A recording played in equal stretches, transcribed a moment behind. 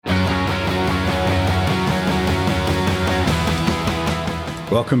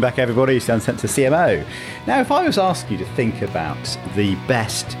Welcome back, everybody. Sound Centre CMO. Now, if I was asking you to think about the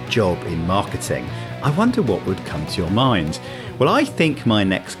best job in marketing, I wonder what would come to your mind. Well, I think my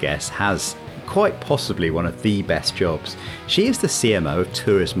next guest has quite possibly one of the best jobs. She is the CMO of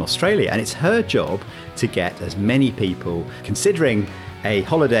Tourism Australia, and it's her job to get as many people considering a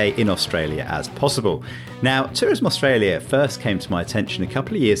holiday in Australia as possible. Now, Tourism Australia first came to my attention a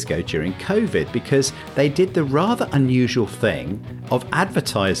couple of years ago during COVID because they did the rather unusual thing of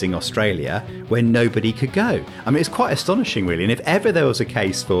advertising Australia when nobody could go. I mean, it's quite astonishing, really. And if ever there was a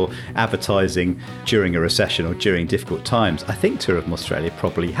case for advertising during a recession or during difficult times, I think Tourism Australia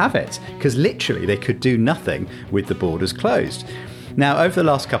probably have it, because literally they could do nothing with the borders closed. Now, over the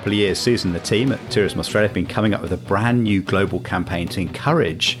last couple of years, Susan and the team at Tourism Australia have been coming up with a brand new global campaign to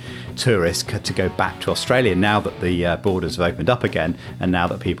encourage tourists to go back to Australia now that the borders have opened up again and now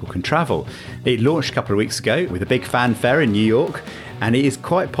that people can travel. It launched a couple of weeks ago with a big fanfare in New York, and it is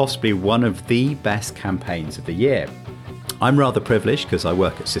quite possibly one of the best campaigns of the year. I'm rather privileged because I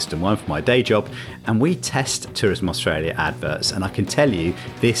work at System One for my day job, and we test Tourism Australia adverts, and I can tell you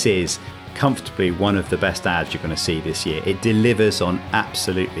this is comfortably one of the best ads you're going to see this year. It delivers on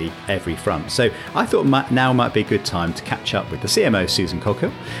absolutely every front. So I thought now might be a good time to catch up with the CMO, Susan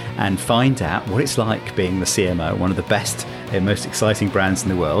Coghill, and find out what it's like being the CMO, one of the best and most exciting brands in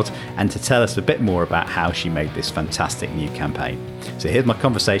the world, and to tell us a bit more about how she made this fantastic new campaign. So here's my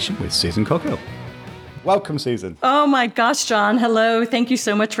conversation with Susan Coghill. Welcome, Susan. Oh my gosh, John. Hello. Thank you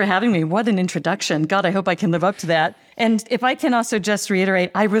so much for having me. What an introduction. God, I hope I can live up to that. And if I can also just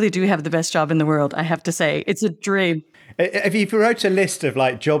reiterate, I really do have the best job in the world, I have to say. It's a dream. If you wrote a list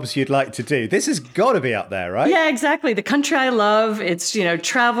of jobs you'd like to do, this has got to be up there, right? Yeah, exactly. The country I love, it's,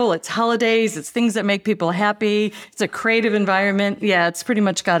 travel, it's holidays, it's things that make people happy. It's a creative environment. Yeah, it's pretty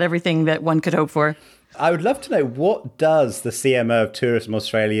much got everything that one could hope for. I would love to know, what does the CMO of Tourism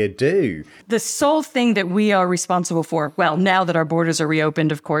Australia do? The sole thing that we are responsible for, well, now that our borders are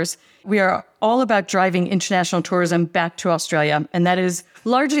reopened, of course, we are all about driving international tourism back to Australia. And that is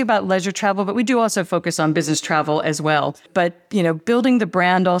largely about leisure travel, but we do also focus on business travel as well. But, building the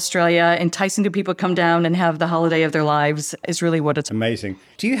brand Australia, enticing the people to come down and have the holiday of their lives is really what it's amazing.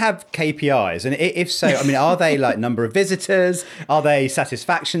 Do you have KPIs? And if so, are they like number of visitors? Are they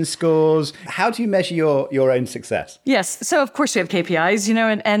satisfaction scores? How do you measure your own success? Yes. So of course we have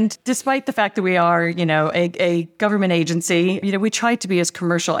KPIs, and despite the fact that we are, a government agency, we try to be as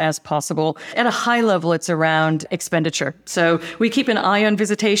commercial as possible. At a high level, it's around expenditure. So we keep an eye on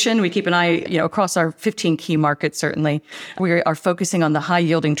visitation. We keep an eye, across our 15 key markets, certainly. We are focusing on the high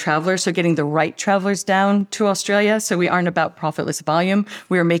yielding travelers. So getting the right travelers down to Australia. So we aren't about profitless volume.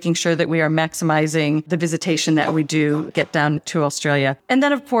 We are making sure that we are maximizing the visitation that we do get down to Australia. And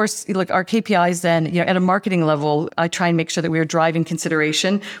then, of course, our KPIs then, at a marketing level, I try and make sure that we are driving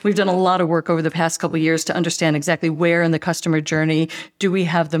consideration. We've done a lot of work over the past couple of years to understand exactly where in the customer journey do we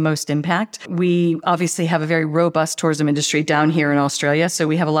have the most impact. We obviously have a very robust tourism industry down here in Australia. So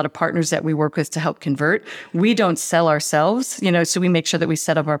we have a lot of partners that we work with to help convert. We don't sell ourselves, so we make sure that we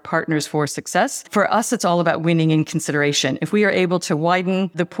set up our partners for success. For us, it's all about winning in consideration. If we are able to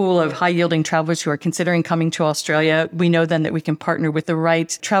widen the pool of high yielding travelers who are considering coming to Australia, we know then that we can partner with the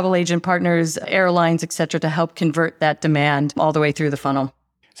right travel agent partners, airlines, et cetera, to help convert that demand all the way through the funnel.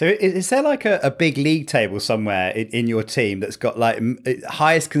 So is there a big league table somewhere in your team that's got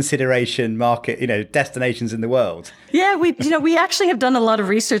highest consideration market, destinations in the world? Yeah, we actually have done a lot of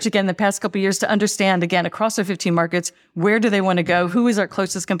research again the past couple of years to understand, again, across our 15 markets, where do they want to go? Who is our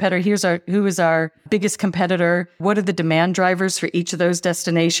closest competitor? Who is our biggest competitor? What are the demand drivers for each of those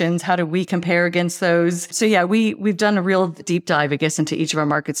destinations? How do we compare against those? So yeah, we've done a real deep dive, I guess, into each of our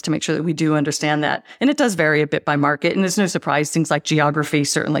markets to make sure that we do understand that. And it does vary a bit by market. And there's no surprise, things like geography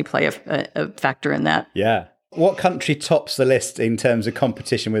certainly play a factor in that. Yeah. What country tops the list in terms of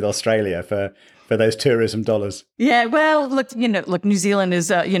competition with Australia for those tourism dollars? Yeah, well, look, New Zealand is,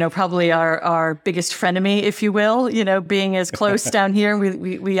 probably our biggest frenemy, if you will, being as close down here.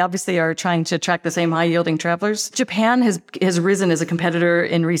 We obviously are trying to attract the same high yielding travelers. Japan has risen as a competitor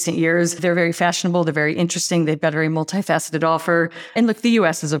in recent years. They're very fashionable. They're very interesting. They've got a very multifaceted offer. And look, the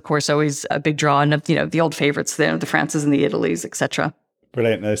US is, of course, always a big draw. And, the old favorites, the Frances and the Italys, et cetera.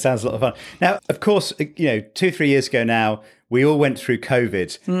 Brilliant. That sounds a lot of fun. Now, of course, 2-3 years ago now, we all went through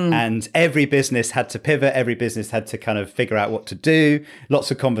COVID and every business had to pivot. Every business had to kind of figure out what to do. Lots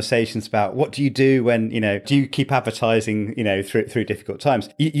of conversations about what do you do when, do you keep advertising, through difficult times?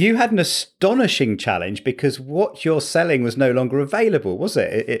 You had an astonishing challenge because what you're selling was no longer available, was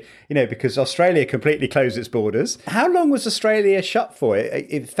it? Because Australia completely closed its borders. How long was Australia shut for?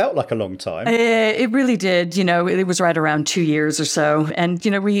 It felt like a long time. It really did. It was right around 2 years or so. And,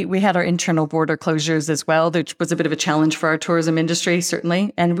 we had our internal border closures as well, which was a bit of a challenge for our tourism industry,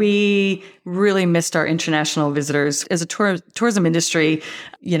 certainly. And we really missed our international visitors. As a tourism industry,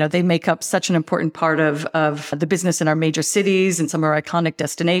 they make up such an important part of the business in our major cities and some of our iconic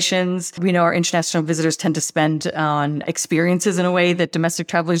destinations. We know our international visitors tend to spend on experiences in a way that domestic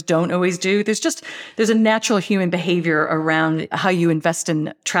travelers don't always do. There's a natural human behavior around how you invest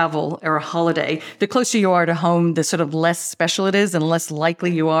in travel or a holiday. The closer you are to home, the sort of less special it is and less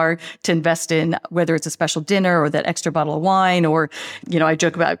likely you are to invest in whether it's a special dinner or that extra bottle of wine or, I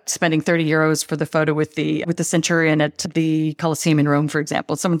joke about spending 30 euros for the photo with the centurion at the Colosseum in Rome, for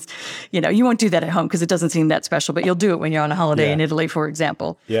example. Someone's, you won't do that at home because it doesn't seem that special, but you'll do it when you're on a holiday in Italy, for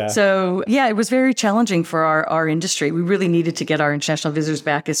example. Yeah. So, it was very challenging for our industry. We really needed to get our international visitors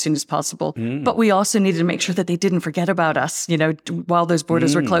back as soon as possible. But we also needed to make sure that they didn't forget about us, while those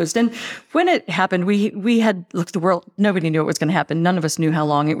borders were closed. And when it happened, we had, the world, nobody knew what was going to happen. None of us knew how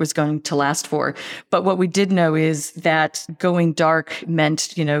long it was going to last for. But what we did know is that going dark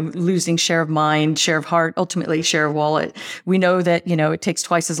meant, losing share of mind, share of heart, ultimately share of wallet. We know that, it takes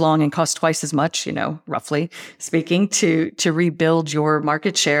twice as long and costs twice as much, roughly speaking, to rebuild your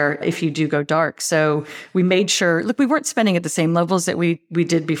market share if you do go dark. So we made sure, we weren't spending at the same levels that we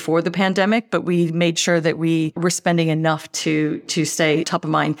did before the pandemic, but we made sure that we were spending enough to stay top of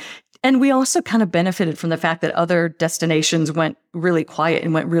mind. And we also kind of benefited from the fact that other destinations went really quiet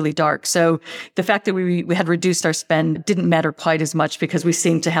and went really dark. So the fact that we had reduced our spend didn't matter quite as much because we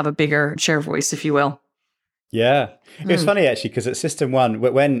seemed to have a bigger share of voice, if you will. Yeah. It was funny, actually, because at System One,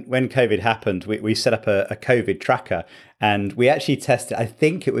 when COVID happened, we set up a COVID tracker and we actually tested, I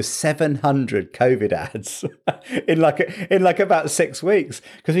think it was 700 COVID ads in like about 6 weeks,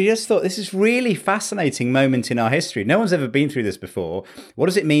 because we just thought this is really fascinating moment in our history. No one's ever been through this before. What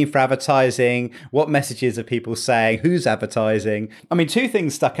does it mean for advertising? What messages are people saying? Who's advertising? I mean, two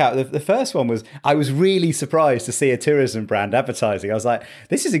things stuck out. The first one was I was really surprised to see a tourism brand advertising. I was like,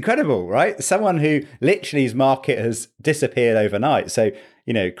 this is incredible, right? Someone who literally his market has disappeared overnight. So,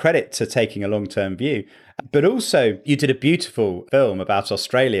 credit to taking a long-term view. But also, you did a beautiful film about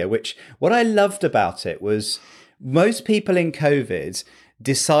Australia, which what I loved about it was most people in COVID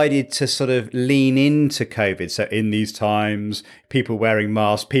decided to sort of lean into COVID. So in these times, people wearing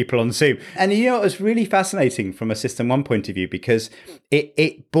masks, people on Zoom. And it was really fascinating from a System One point of view because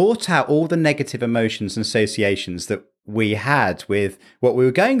it brought out all the negative emotions and associations that we had with what we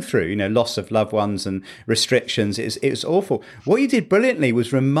were going through, loss of loved ones and restrictions. It was awful. What you did brilliantly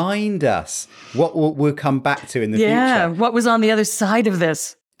was remind us what we'll come back to in the future. Yeah, what was on the other side of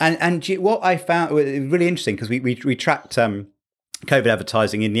this. And what I found was really interesting because we tracked COVID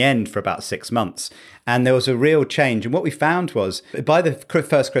advertising in the end for about 6 months. And there was a real change. And what we found was by the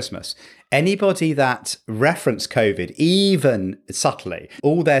first Christmas, anybody that referenced COVID, even subtly,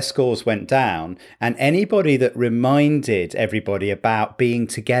 all their scores went down. And anybody that reminded everybody about being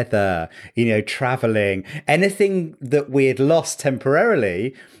together, traveling, anything that we had lost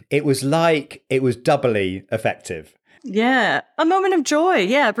temporarily, it was like it was doubly effective. Yeah, a moment of joy.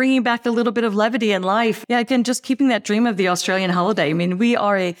 Yeah, bringing back a little bit of levity in life. Yeah, again, just keeping that dream of the Australian holiday. I mean, we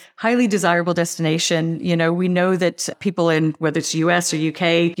are a highly desirable destination. We know that people in, whether it's US or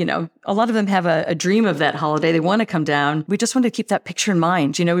UK, a lot of them have a dream of that holiday. They want to come down. We just wanted to keep that picture in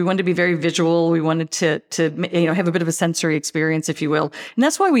mind. We wanted to be very visual. We wanted to have a bit of a sensory experience, if you will. And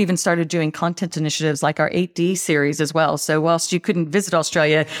that's why we even started doing content initiatives like our 8D series as well. So whilst you couldn't visit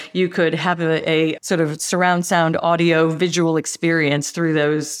Australia, you could have a sort of surround sound audio visual experience through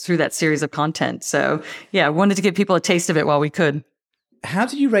that series of content. So yeah, I wanted to give people a taste of it while we could. How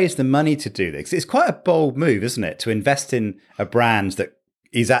did you raise the money to do this? It's quite a bold move, isn't it? To invest in a brand that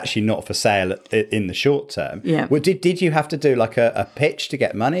is actually not for sale in the short term. Yeah. Well, did you have to do like a pitch to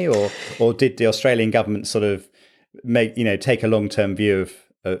get money or did the Australian government sort of take a long-term view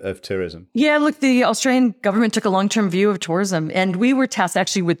of tourism? Yeah, look, the Australian government took a long-term view of tourism, and we were tasked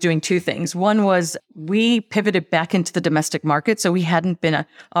actually with doing two things. One was we pivoted back into the domestic market. So we hadn't been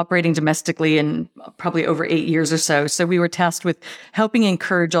operating domestically in probably over 8 years or so. So we were tasked with helping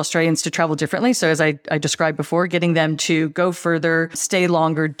encourage Australians to travel differently. So as I described before, getting them to go further, stay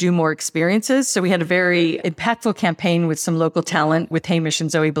longer, do more experiences. So we had a very impactful campaign with some local talent, with Hamish and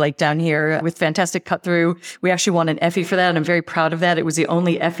Zoe Blake down here, with fantastic cut through. We actually won an Effie for that, and I'm very proud of that. It was the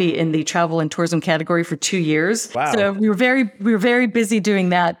only Effie in the travel and tourism category for 2 years. Wow. So we were very busy doing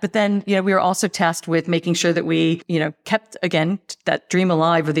that. But then, we were also tasked with making sure that we, kept, again, that dream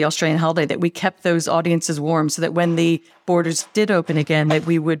alive of the Australian holiday, that we kept those audiences warm so that when the borders did open again, that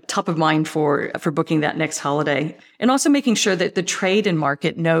we would top of mind for booking that next holiday. And also making sure that the trade and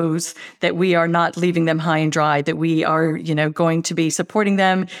market knows that we are not leaving them high and dry, that we are, going to be supporting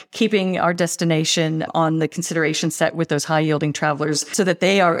them, keeping our destination on the consideration set with those high yielding travelers so that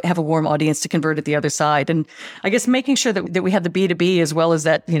they have a warm audience to convert at the other side. And I guess making sure that we have the B2B as well as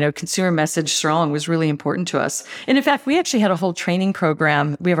that, consumer message strong was really important to us. And in fact, we actually had a whole training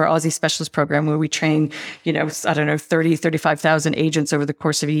program. We have our Aussie Specialist program where we train, 35,000 agents over the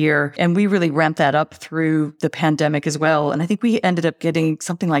course of a year. And we really ramped that up through the pandemic as well. And I think we ended up getting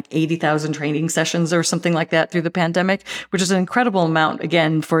something like 80,000 training sessions or something like that through the pandemic, which is an incredible amount,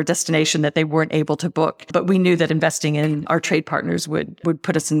 again, for a destination that they weren't able to book. But we knew that investing in our trade partners would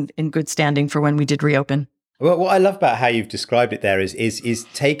put us in good standing for when we did reopen. Well, what I love about how you've described it there is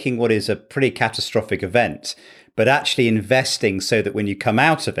taking what is a pretty catastrophic event, but actually investing so that when you come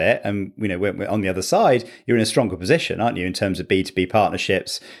out of it and, when we're on the other side, you're in a stronger position, aren't you, in terms of B2B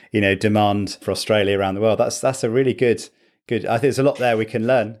partnerships, demand for Australia around the world. That's a really good. I think there's a lot there we can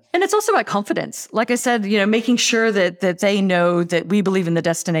learn. And it's also about confidence. Like I said, making sure that they know that we believe in the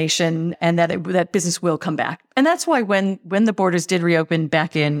destination and that business will come back. And that's why when the borders did reopen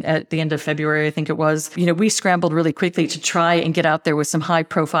back at the end of February, I think it was, we scrambled really quickly to try and get out there with some high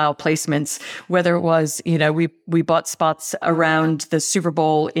profile placements, whether it was, we bought spots around the Super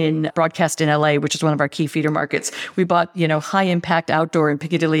Bowl broadcast in LA, which is one of our key feeder markets. We bought, high impact outdoor in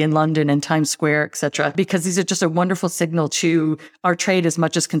Piccadilly in London and Times Square, et cetera, because these are just a wonderful signal to our trade as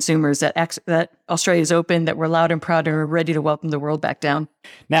much as consumers that Australia is open, that we're loud and proud and we're ready to welcome the world back down.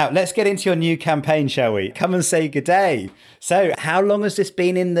 Now, let's get into your new campaign, shall we? Come and say good day. So how long has this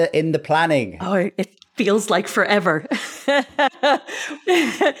been in the planning? Oh, it feels like forever.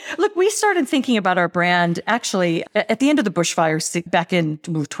 Look, we started thinking about our brand actually at the end of the bushfires back in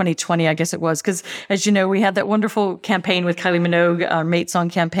 2020, I guess it was, because as you know, we had that wonderful campaign with Kylie Minogue, our Mate Song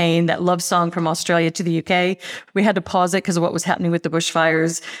campaign, that love song from Australia to the UK. We had to pause it because of what was happening with the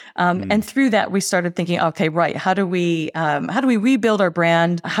bushfires. And through that, we started thinking, okay, right, how do we rebuild our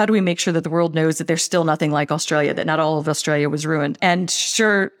brand? How do we make sure that the world knows that there's still nothing like Australia, that not all of Australia was ruined? And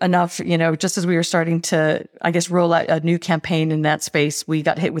sure enough, just as we were starting to, I guess, roll out a new campaign in that space, we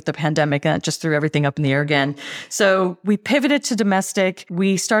got hit with the pandemic and that just threw everything up in the air again. So we pivoted to domestic.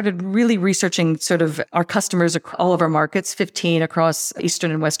 We started really researching sort of our customers, all of our markets, 15 across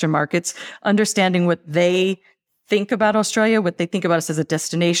Eastern and Western markets, understanding what they think about Australia, what they think about us as a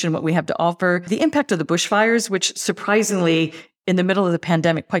destination, what we have to offer, the impact of the bushfires, which surprisingly, in the middle of the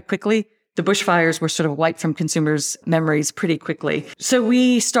pandemic, quite quickly, the bushfires were sort of wiped from consumers' memories pretty quickly. So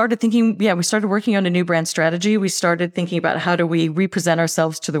we started working on a new brand strategy. We started thinking about how do we represent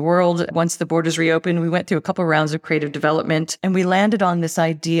ourselves to the world. Once the borders reopened, we went through a couple of rounds of creative development and we landed on this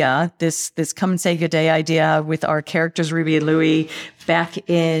idea, this come and say good day idea with our characters, Ruby and Louie, back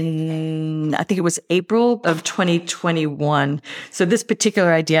in, I think it was April of 2021. So this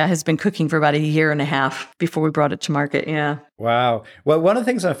particular idea has been cooking for about a year and a half before we brought it to market. Yeah. Wow. Well, one of the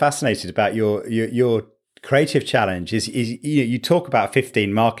things I'm fascinated about your creative challenge is you talk about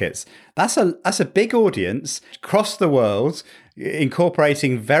 15 markets. That's a big audience across the world,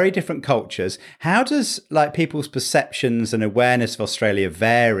 incorporating very different cultures. How does people's perceptions and awareness of Australia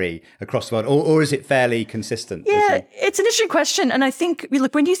vary across the world, or is it fairly consistent? Yeah, it's an interesting question. And I think,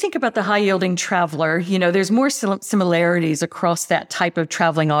 look, when you think about the high yielding traveler, there's more similarities across that type of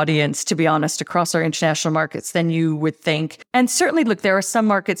traveling audience, to be honest, across our international markets than you would think. And certainly, look, there are some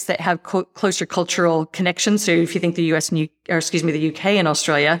markets that have closer cultural connections. So if you think the the UK and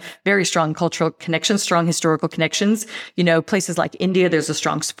Australia, very strong cultural connections, strong historical connections. Places like India, there's a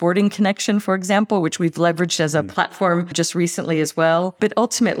strong sporting connection, for example, which we've leveraged as a platform just recently as well. But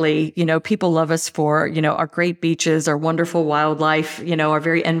ultimately, people love us for, our great beaches, our wonderful wildlife, our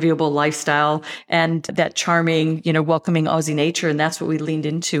very enviable lifestyle, and that charming, welcoming Aussie nature. And that's what we leaned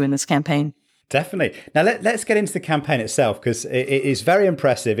into in this campaign. Definitely. Now let's get into the campaign itself, because it is very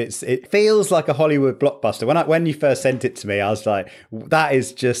impressive. It feels like a Hollywood blockbuster. When you first sent it to me, I was like, that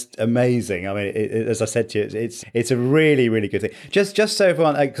is just amazing. I mean, as I said to you, it's a really, really good thing. Just so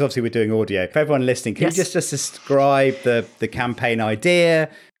everyone, because obviously we're doing audio, for everyone listening, can you just describe the campaign idea?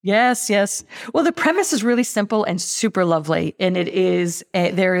 Yes. Well, the premise is really simple and super lovely. And it is,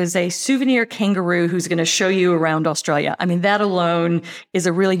 there is a souvenir kangaroo who's going to show you around Australia. I mean, that alone is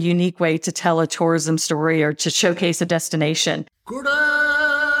a really unique way to tell a tourism story or to showcase a destination.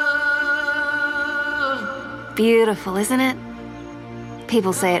 Beautiful, isn't it?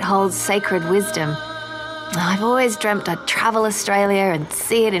 People say it holds sacred wisdom. I've always dreamt I'd travel Australia and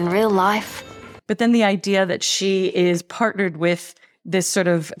see it in real life. But then the idea that she is partnered with this sort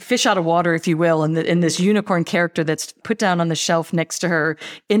of fish out of water, if you will, and this unicorn character that's put down on the shelf next to her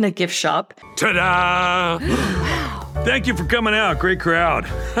in a gift shop. Ta-da! Thank you for coming out. Great crowd.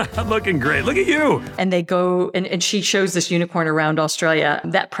 Looking great. Look at you. And they go, and she shows this unicorn around Australia.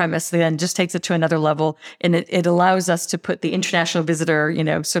 That premise then just takes it to another level. And it allows us to put the international visitor,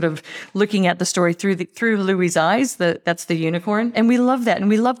 sort of looking at the story through Louie's eyes. That's the unicorn. And we love that. And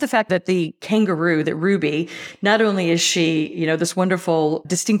we love the fact that the kangaroo, that Ruby, not only is she, this wonderful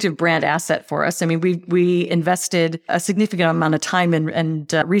distinctive brand asset for us. I mean, we invested a significant amount of time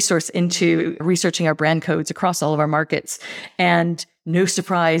and resource into researching our brand codes across all of our markets. And no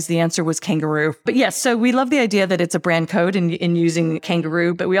surprise, the answer was kangaroo. But yes, so we love the idea that it's a brand code in using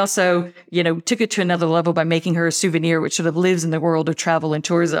kangaroo, but we also, took it to another level by making her a souvenir, which sort of lives in the world of travel and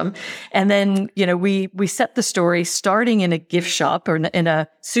tourism. And then, we set the story starting in a gift shop or in a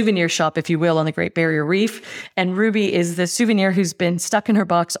souvenir shop, if you will, on the Great Barrier Reef. And Ruby is the souvenir who's been stuck in her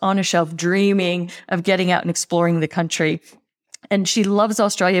box on a shelf, dreaming of getting out and exploring the country. And she loves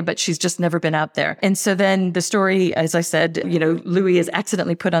Australia, but she's just never been out there. And so then the story, as I said, Louis is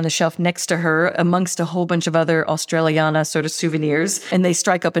accidentally put on the shelf next to her amongst a whole bunch of other Australiana sort of souvenirs. And they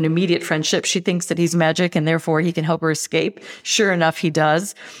strike up an immediate friendship. She thinks that he's magic and therefore he can help her escape. Sure enough, he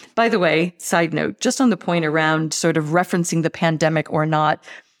does. By the way, side note, just on the point around sort of referencing the pandemic or not,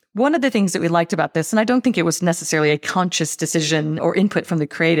 one of the things that we liked about this, and I don't think it was necessarily a conscious decision or input from the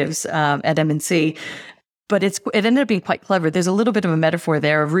creatives at M&C, but it ended up being quite clever. There's a little bit of a metaphor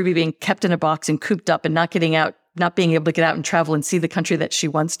there of Ruby being kept in a box and cooped up and not getting out, not being able to get out and travel and see the country that she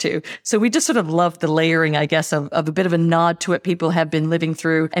wants to. So we just sort of love the layering, I guess, of a bit of a nod to what people have been living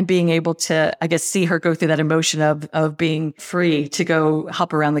through and being able to, I guess, see her go through that emotion of being free to go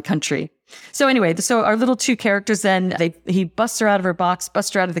hop around the country. So anyway, so our little two characters then, he busts her out of her box,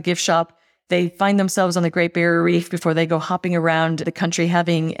 busts her out of the gift shop. They find themselves on the Great Barrier Reef before they go hopping around the country,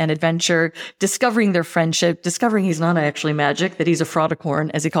 having an adventure, discovering their friendship, discovering he's not actually magic, that he's a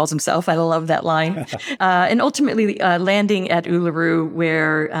fraudicorn, as he calls himself. I love that line. And ultimately landing at Uluru,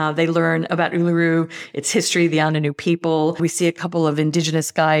 where they learn about Uluru, its history, the Anangu people. We see a couple of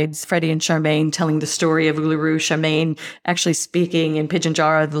Indigenous guides, Freddie and Charmaine, telling the story of Uluru. Charmaine actually speaking in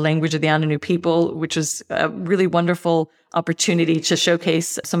Pitjantjatjara, the language of the Anangu people, which was a really wonderful opportunity to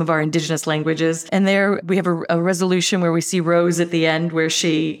showcase some of our Indigenous languages. And there we have a resolution where we see Rose at the end, where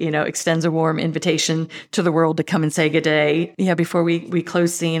she, extends a warm invitation to the world to come and say good day. Yeah, before we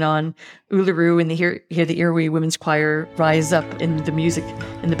close scene on Uluru and hear the Irwi Women's Choir rise up in the music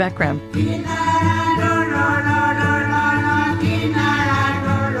in the background.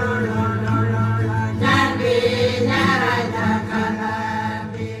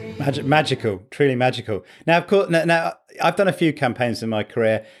 Magical, truly magical. Now, of course, now I've done a few campaigns in my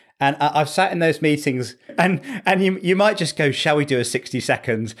career, and I've sat in those meetings, and you might just go, "Shall we do a 60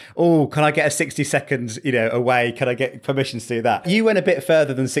 seconds? Oh, can I get a 60 seconds? Away? Can I get permission to do that?" You went a bit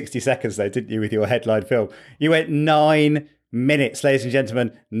further than 60 seconds, though, didn't you, with your headline film? You went 9 minutes, ladies and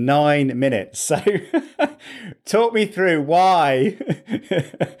gentlemen, 9 minutes. So, talk me through why.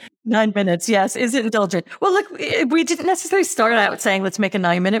 9 minutes, yes. Is it indulgent? Well, look, we didn't necessarily start out saying, let's make a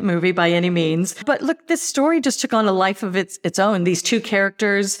 9-minute movie by any means. But look, this story just took on a life of its own. These two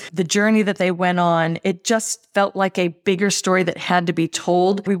characters, the journey that they went on, it just felt like a bigger story that had to be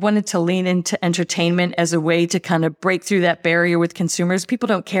told. We wanted to lean into entertainment as a way to kind of break through that barrier with consumers. People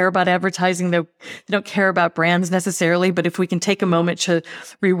don't care about advertising. They don't care about brands necessarily. But if we can take a moment to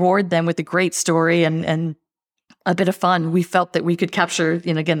reward them with a great story and a bit of fun, we felt that we could capture,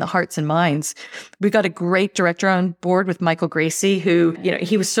 again, the hearts and minds. We got a great director on board with Michael Gracie, who,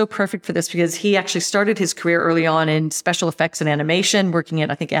 he was so perfect for this because he actually started his career early on in special effects and animation, working at,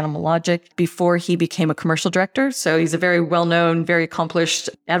 I think, Animal Logic before he became a commercial director. So he's a very well-known, very accomplished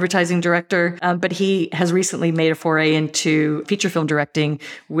advertising director. But he has recently made a foray into feature film directing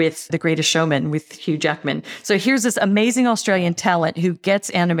with The Greatest Showman with Hugh Jackman. So here's this amazing Australian talent who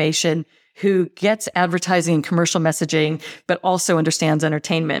gets animation, who gets advertising and commercial messaging, but also understands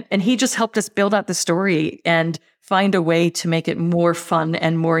entertainment. And he just helped us build out the story and find a way to make it more fun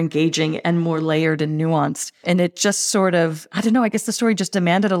and more engaging and more layered and nuanced. And it just sort of, I don't know, I guess the story just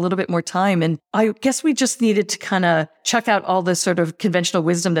demanded a little bit more time. And I guess we just needed to kind of check out all this sort of conventional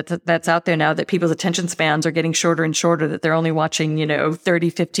wisdom that's out there now, that people's attention spans are getting shorter and shorter, that they're only watching, 30,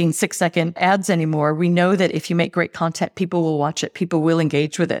 15, 6-second ads anymore. We know that if you make great content, people will watch it, people will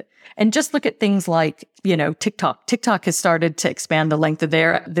engage with it. And just look at things like, TikTok. TikTok has started to expand the length of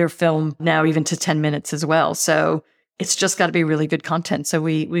their film now even to 10 minutes as well. So it's just got to be really good content. So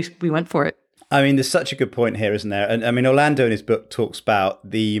we went for it. I mean, there's such a good point here, isn't there? And I mean, Orlando in his book talks about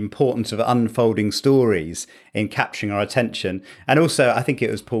the importance of unfolding stories in capturing our attention. And also, I think it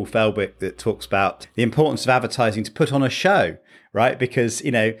was Paul Felbick that talks about the importance of advertising to put on a show. Right, because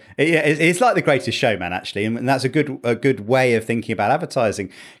it's like The Greatest Showman, actually, and that's a good way of thinking about advertising.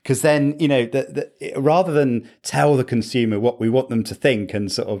 Because then rather than tell the consumer what we want them to think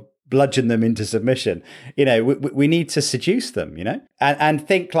and sort of bludgeon them into submission, we need to seduce them, and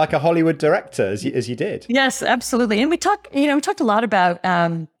think like a Hollywood director, as you did. Yes, absolutely. And we talked a lot about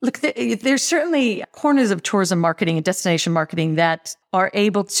there's certainly corners of tourism marketing and destination marketing that are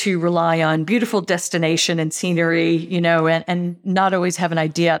able to rely on beautiful destination and scenery, and not always have an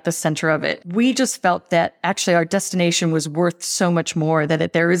idea at the center of it. We just felt that actually our destination was worth so much more,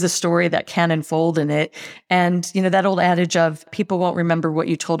 that there is a story that can unfold in it. And, that old adage of people won't remember what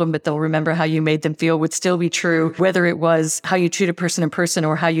you told them, but they'll remember how you made them feel would still be true, whether it was how you treat a person in person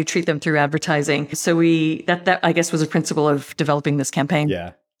or how you treat them through advertising. So that I guess was a principle of developing this campaign.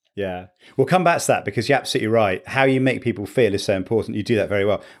 Yeah. We'll come back to that because you're absolutely right. How you make people feel is so important. You do that very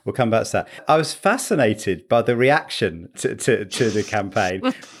well. We'll come back to that. I was fascinated by the reaction to the campaign.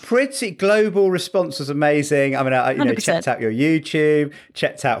 Pretty global response was amazing. I mean, I checked out your YouTube,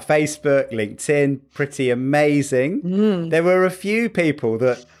 checked out Facebook, LinkedIn. Pretty amazing. There were a few people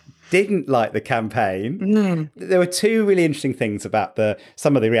that didn't like the campaign. There were two really interesting things about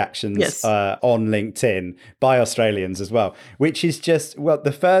some of the reactions on LinkedIn by Australians as well, which is just,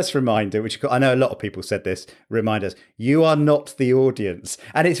 the first reminder, which I know a lot of people said this, reminders, you are not the audience.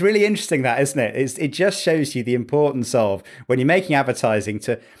 And it's really interesting that, isn't it? It just shows you the importance of, when you're making advertising,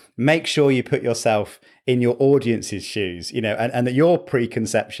 to make sure you put yourself in your audience's shoes, and that your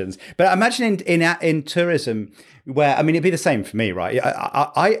preconceptions. But imagine in tourism, where, I mean, it'd be the same for me, right?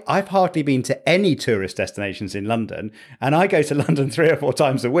 I've hardly been to any tourist destinations in London, and I go to London 3 or 4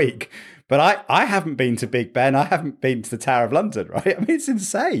 times a week. But I haven't been to Big Ben. I haven't been to the Tower of London, right? I mean, it's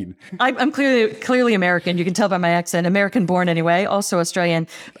insane. I'm clearly American. You can tell by my accent. American born anyway, also Australian.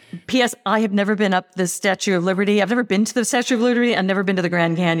 P.S. I have never been up the Statue of Liberty. I've never been to the Statue of Liberty. I've never been to the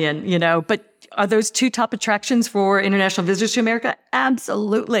Grand Canyon, But are those 2 top attractions for international visitors to America?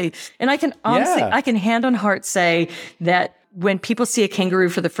 Absolutely. And I can honestly, I can hand on heart say that when people see a kangaroo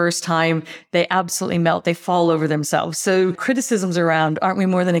for the first time, they absolutely melt. They fall over themselves. So criticisms around, aren't we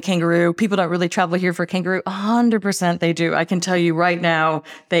more than a kangaroo? People don't really travel here for a kangaroo. 100% they do. I can tell you right now,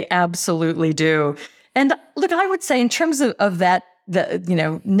 they absolutely do. And look, I would say in terms of that,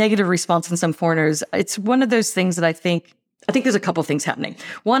 negative response in some corners, it's one of those things that I think there's a couple things happening.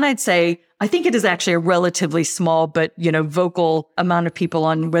 One, I'd say, I think it is actually a relatively small, but, vocal amount of people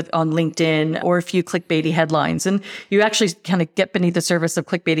on LinkedIn, or a few clickbaity headlines. And you actually kind of get beneath the surface of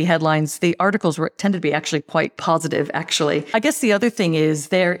clickbaity headlines. The articles tend to be actually quite positive, actually. I guess the other thing is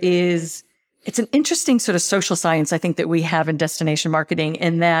it's an interesting sort of social science, I think, that we have in destination marketing,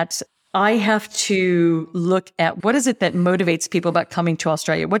 in that I have to look at what is it that motivates people about coming to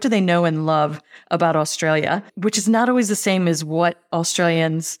Australia? What do they know and love about Australia? Which is not always the same as what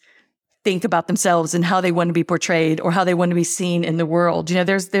Australians think about themselves and how they want to be portrayed or how they want to be seen in the world.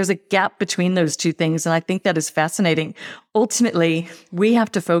 There's a gap between those two things. And I think that is fascinating. Ultimately, we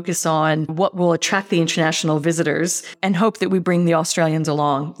have to focus on what will attract the international visitors and hope that we bring the Australians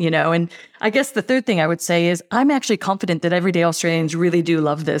along, And I guess the third thing I would say is I'm actually confident that everyday Australians really do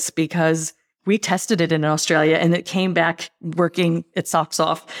love this, because we tested it in Australia and it came back working its socks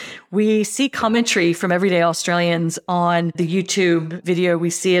off. We see commentary from everyday Australians on the YouTube video.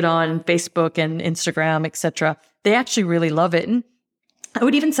 We see it on Facebook and Instagram, etc. They actually really love it. And I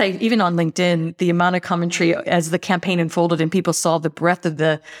would even say, even on LinkedIn, the amount of commentary as the campaign unfolded and people saw the breadth of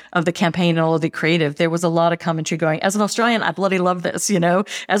the campaign and all of the creative, there was a lot of commentary going, as an Australian, I bloody love this,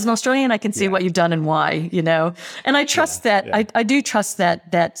 As an Australian, I can see what you've done and why, And I trust I do trust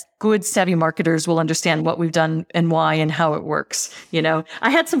that good, savvy marketers will understand what we've done and why and how it works, I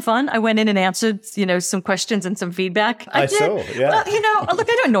had some fun. I went in and answered, some questions and some feedback. I did. Saw, yeah. Well,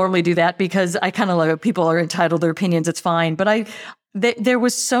 look, I don't normally do that because I kind of like, people are entitled to their opinions. It's fine. But There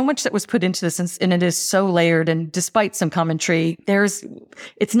was so much that was put into this, and it is so layered. And despite some commentary,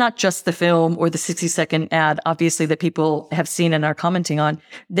 it's not just the film or the 60-second ad, obviously, that people have seen and are commenting on.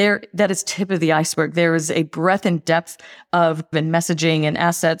 That is tip of the iceberg. There is a breadth and depth of messaging and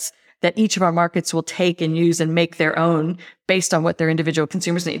assets that each of our markets will take and use and make their own based on what their individual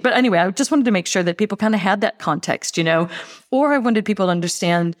consumers need. But anyway, I just wanted to make sure that people kind of had that context, or I wanted people to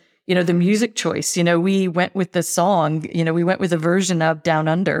understand, the music choice. We went with the song, we went with a version of Down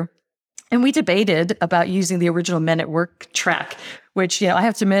Under. And we debated about using the original Men at Work track, which, I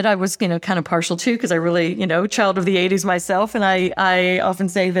have to admit I was, kind of partial to, because I really, child of the 80s myself. And I often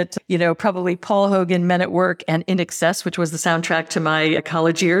say that, probably Paul Hogan, Men at Work, and In Excess, which was the soundtrack to my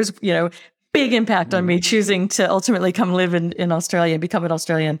college years, big impact on me choosing to ultimately come live in Australia and become an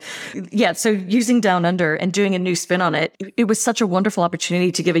Australian. Yeah, so using Down Under and doing a new spin on it, it was such a wonderful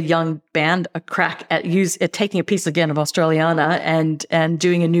opportunity to give a young band a crack at taking a piece again of Australiana and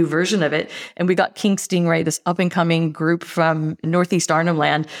doing a new version of it. And we got King Stingray, this up-and-coming group from Northeast Arnhem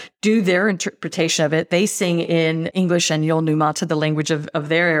Land, do their interpretation of it. They sing in English and Yol Numata, the language of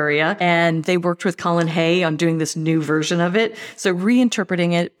their area. And they worked with Colin Hay on doing this new version of it. So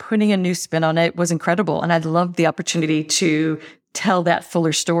reinterpreting it, putting a new spin on it was incredible. And I loved the opportunity to tell that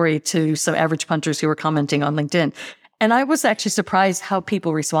fuller story to some average punters who were commenting on LinkedIn. And I was actually surprised how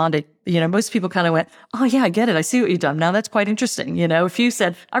people responded. Most people kind of went, oh yeah, I get it. I see what you've done. Now that's quite interesting. A few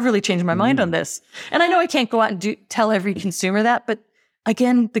said, I've really changed my mind on this. And I know I can't go out and tell every consumer that, but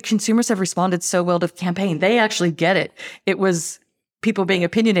again, the consumers have responded so well to the campaign. They actually get it. It was people being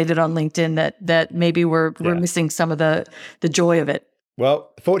opinionated on LinkedIn that maybe were missing some of the joy of it.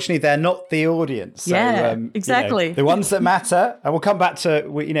 Well, fortunately, they're not the audience. So, exactly. The ones that matter, and we'll come back to,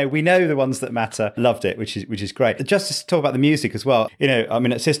 we know the ones that matter loved it, which is great. Just to talk about the music as well.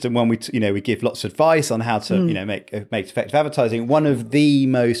 At System One, we give lots of advice on how to, make effective advertising. One of the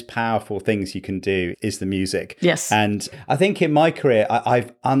most powerful things you can do is the music. Yes. And I think in my career,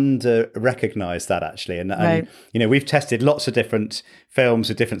 I've under-recognized that actually. And we've tested lots of different films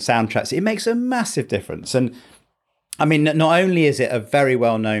with different soundtracks. It makes a massive difference. And I mean, not only is it a very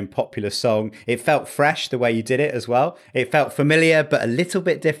well-known popular song, it felt fresh the way you did it as well. It felt familiar, but a little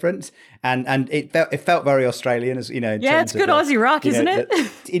bit different. And it felt very Australian, as it's good Aussie rock, isn't it?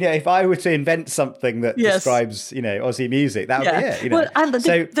 If I were to invent something that describes, Aussie music, that would be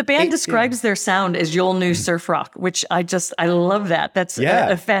it. The band describes their sound as Yol Nu surf rock, which I love that. That's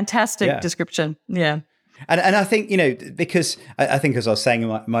a fantastic description. Yeah. And I think, because I think, as I was saying in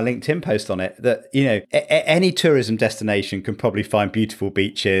my LinkedIn post on it, that, any tourism destination can probably find beautiful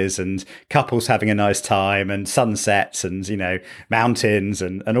beaches and couples having a nice time and sunsets and, mountains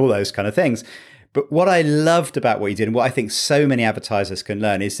and all those kind of things. But what I loved about what you did and what I think so many advertisers can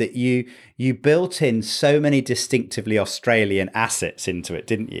learn is that you built in so many distinctively Australian assets into it,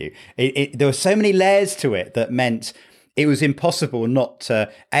 didn't you? There were so many layers to it that meant it was impossible not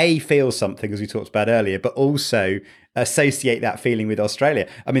to feel something, as we talked about earlier, but also associate that feeling with Australia.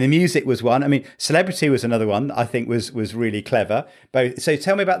 I mean, the music was one. I mean, celebrity was another one that I think was really clever. So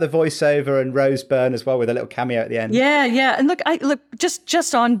tell me about the voiceover and Rose Byrne as well, with a little cameo at the end. Yeah. And look,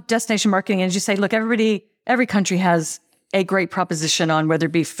 just on destination marketing, as you say, look, every country has a great proposition on whether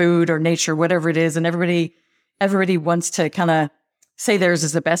it be food or nature, whatever it is, and everybody wants to kind of say theirs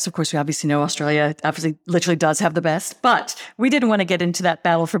is the best. Of course, we obviously know Australia obviously literally does have the best, but we didn't want to get into that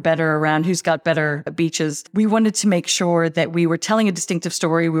battle for better around who's got better beaches. We wanted to make sure that we were telling a distinctive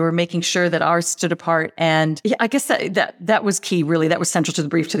story. We were making sure that ours stood apart. And I guess that was key, really. That was central to the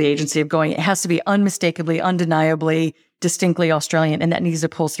brief to the agency of going, it has to be unmistakably, undeniably, distinctly Australian, and that needs to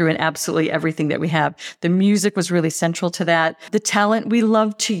pull through in absolutely everything that we have. The music was really central to that. The talent, we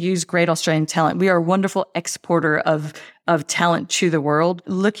love to use great Australian talent. We are a wonderful exporter of talent to the world.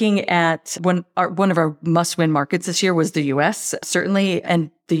 Looking at one of our must-win markets this year was the US, certainly, and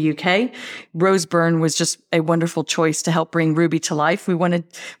the UK. Rose Byrne was just a wonderful choice to help bring Ruby to life.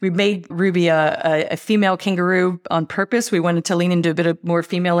 We made Ruby a female kangaroo on purpose. We wanted to lean into a bit of more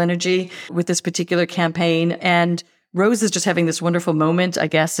female energy with this particular campaign. And Rose is just having this wonderful moment, I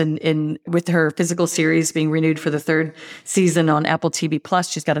guess, in with her physical series being renewed for the third season on Apple TV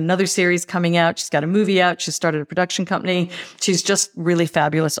Plus. She's got another series coming out. She's got a movie out. She's started a production company. She's just really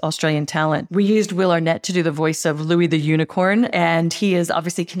fabulous Australian talent. We used Will Arnett to do the voice of Louis the Unicorn, and he is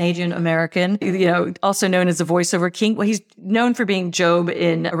obviously Canadian-American, also known as the voiceover king. Well, he's known for being Job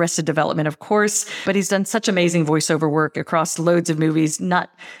in Arrested Development, of course, but he's done such amazing voiceover work across loads of movies, not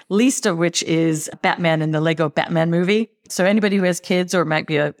least of which is Batman and the Lego Batman movie. movie. So anybody who has kids or might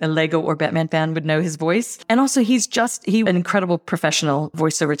be a Lego or Batman fan would know his voice. And also he's an incredible professional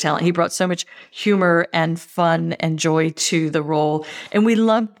voiceover talent. He brought so much humor and fun and joy to the role. And we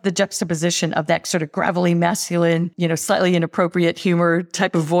loved the juxtaposition of that sort of gravelly, masculine, slightly inappropriate humor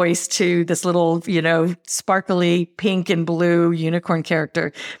type of voice to this little, sparkly pink and blue unicorn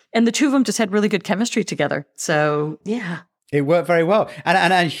character. And the two of them just had really good chemistry together. So yeah. It worked very well.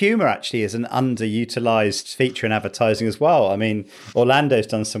 And humour actually is an underutilised feature in advertising as well. I mean, Orlando's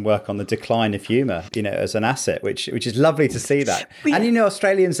done some work on the decline of humour, as an asset, which is lovely to see that. And,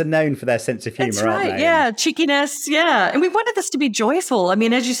 Australians are known for their sense of humour, aren't they? Yeah, cheekiness, yeah. And we wanted this to be joyful. I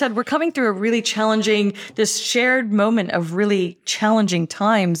mean, as you said, we're coming through a really challenging, this shared moment of really challenging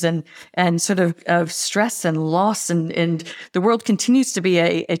times and sort of stress and loss. And the world continues to be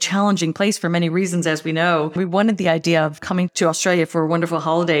a challenging place for many reasons, as we know. We wanted the idea of coming to Australia for a wonderful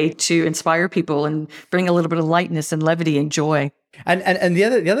holiday to inspire people and bring a little bit of lightness and levity and joy. And the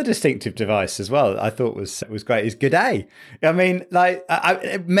other distinctive device as well I thought was great is Good Day. I mean,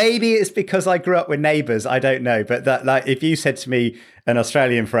 maybe it's because I grew up with neighbours, I don't know, but that if you said to me an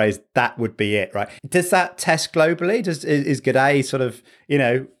Australian phrase, that would be it, right? Does that test globally? Is Good Day sort of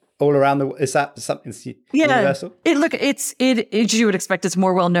all around is that something universal? It's as you would expect, it's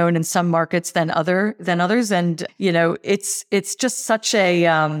more well known in some markets than others, and it's just such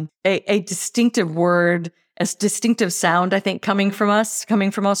a distinctive word, a distinctive sound, I think, coming from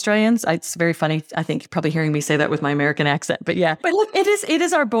Australians. It's very funny. I think you're probably hearing me say that with my American accent, but yeah. But look, it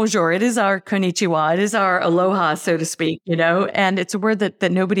is our bonjour, it is our konnichiwa, it is our aloha, so to speak, and it's a word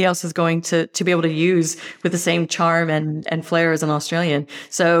that nobody else is going to be able to use with the same charm and flair as an Australian.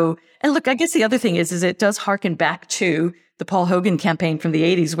 So, and look, I guess the other thing is it does harken back to the Paul Hogan campaign from the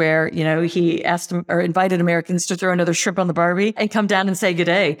 80s where, he asked or invited Americans to throw another shrimp on the Barbie and come down and say good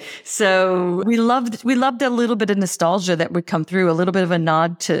day. So we loved a little bit of nostalgia that would come through, a little bit of a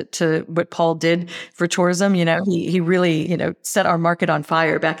nod to what Paul did for tourism. He really, set our market on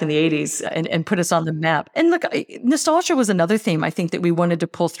fire back in the 80s and put us on the map. And look, nostalgia was another theme I think that we wanted to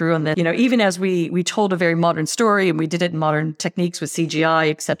pull through on this, even as we told a very modern story and we did it in modern techniques with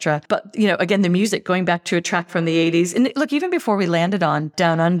CGI, etc. But, again, the music going back to a track from the 80s. And look, even before we landed on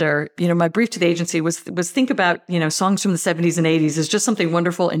Down Under, my brief to the agency was think about, songs from the 70s and 80s as just something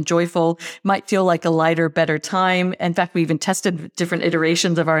wonderful and joyful, might feel like a lighter, better time. In fact, we even tested different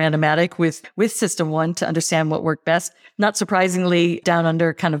iterations of our animatic with System 1 to understand what worked best. Not surprisingly, Down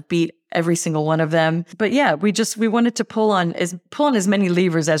Under kind of beat every single one of them. But yeah, we wanted to pull on as many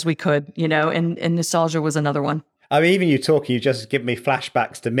levers as we could, and nostalgia was another one. I mean, even you talking, you just give me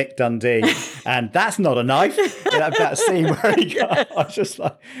flashbacks to Mick Dundee, and that's not a knife. That scene where he got, I was just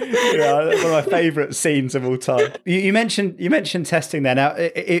like, one of my favourite scenes of all time. You mentioned testing there. Now,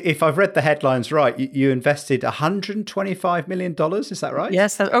 if I've read the headlines right, you invested $125 million. Is that right?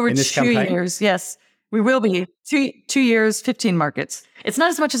 Yes, over 2 years. Yes, we will be 2 years, 15 markets. It's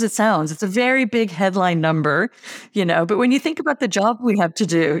not as much as it sounds. It's a very big headline number, but when you think about the job we have to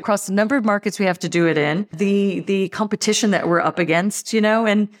do across the number of markets we have to do it in, the competition that we're up against,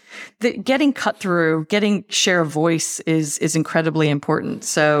 and getting cut through, getting share of voice is incredibly important.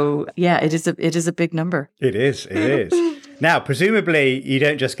 So yeah, it is a big number. It is. Now, presumably, you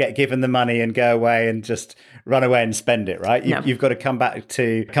don't just get given the money and go away and just run away and spend it, right? You've got to come back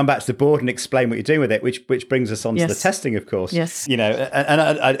to the board and explain what you're doing with it, which brings us on to the testing, of course. Yes.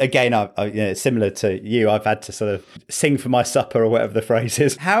 Again, similar to you, I've had to sort of sing for my supper or whatever the phrase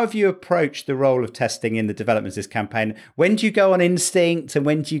is. How have you approached the role of testing in the development of this campaign? When do you go on instinct, and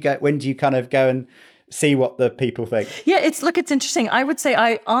when do you kind of go and see what the people think? Yeah, it's interesting. I would say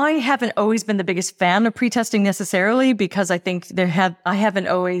I haven't always been the biggest fan of pre-testing necessarily, because I think I haven't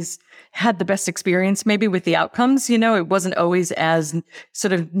always had the best experience maybe with the outcomes. It wasn't always as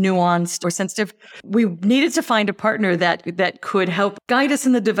sort of nuanced or sensitive. We needed to find a partner that could help guide us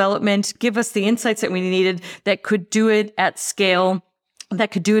in the development, give us the insights that we needed, that could do it at scale, that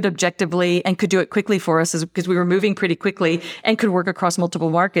could do it objectively and could do it quickly for us, because we were moving pretty quickly and could work across multiple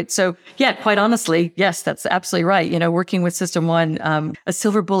markets. So yeah, quite honestly, yes, that's absolutely right. Working with System 1, a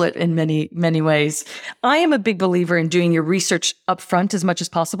silver bullet in many, many ways. I am a big believer in doing your research upfront as much as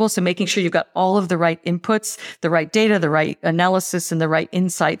possible. So making sure you've got all of the right inputs, the right data, the right analysis, and the right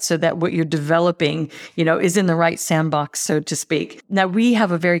insights, so that what you're developing, is in the right sandbox, so to speak. Now, we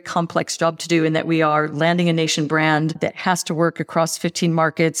have a very complex job to do in that we are landing a nation brand that has to work across 15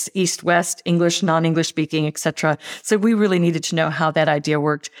 markets, East, West, English, non-English speaking, etc. So we really needed to know how that idea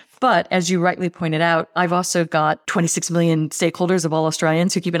worked. But as you rightly pointed out, I've also got 26 million stakeholders of all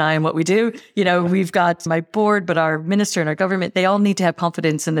Australians who keep an eye on what we do. We've got my board, but our minister and our government, they all need to have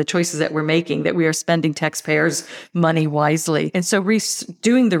confidence in the choices that we're making, that we are spending taxpayers' money wisely. And so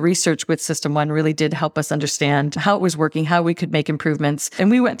doing the research with System One really did help us understand how it was working, how we could make improvements.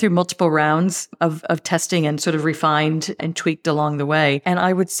 And we went through multiple rounds of testing and sort of refined and tweaked along the way. And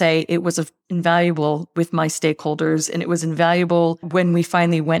I would say it was invaluable with my stakeholders. And it was invaluable when we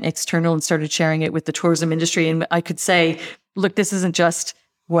finally went external and started sharing it with the tourism industry. And I could say, look, this isn't just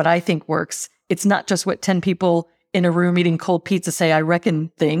what I think works. It's not just what 10 people in a room eating cold pizza say, I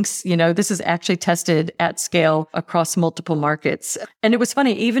reckon thinks. This is actually tested at scale across multiple markets. And it was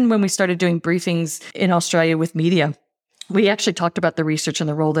funny, even when we started doing briefings in Australia with media, we actually talked about the research and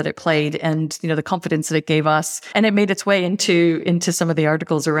the role that it played and, the confidence that it gave us. And it made its way into some of the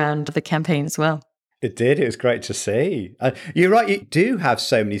articles around the campaign as well. It did. It was great to see. You're right. You do have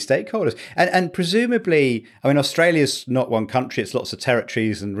so many stakeholders. And presumably, Australia's not one country. It's lots of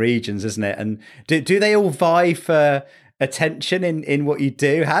territories and regions, isn't it? And do they all vie for attention in what you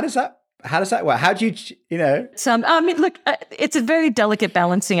do? How does that work? How do you? Look, it's a very delicate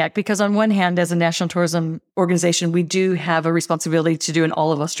balancing act because on one hand, as a national tourism organization, we do have a responsibility to do an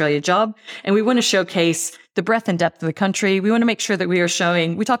all of Australia job. And we want to showcase the breadth and depth of the country. We want to make sure that we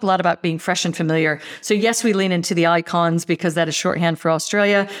talk a lot about being fresh and familiar. So yes, we lean into the icons because that is shorthand for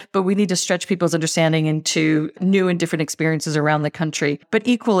Australia, but we need to stretch people's understanding into new and different experiences around the country. But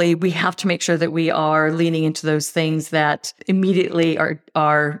equally, we have to make sure that we are leaning into those things that immediately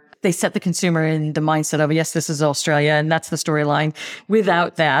are they set the consumer in the mindset of, yes, this is Australia, and that's the storyline.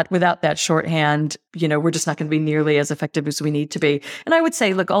 Without that shorthand, we're just not going to be nearly as effective as we need to be. And I would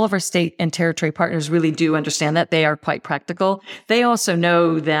say, look, all of our state and territory partners really do understand that. They are quite practical. They also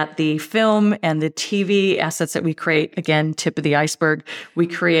know that the film and the TV assets that we create, again, tip of the iceberg, we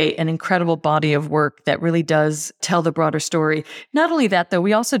create an incredible body of work that really does tell the broader story. Not only that, though,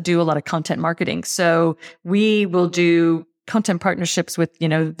 we also do a lot of content marketing. So we will do content partnerships with,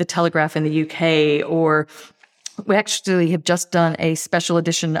 the Telegraph in the UK, or we actually have just done a special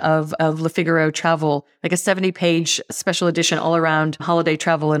edition of Le Figaro Travel, like a 70-page special edition all around holiday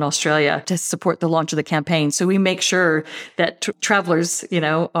travel in Australia to support the launch of the campaign. So we make sure that travelers,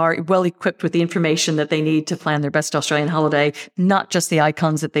 are well equipped with the information that they need to plan their best Australian holiday, not just the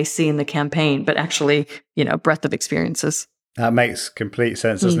icons that they see in the campaign, but actually, breadth of experiences. That makes complete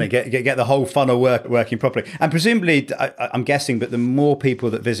sense, doesn't it? Get the whole funnel working properly. And presumably, I'm guessing, but the more people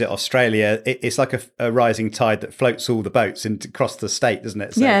that visit Australia, it's like a rising tide that floats all the boats across the state, doesn't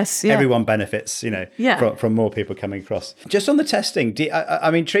it? So yes, yeah. Everyone benefits, from more people coming across. Just on the testing,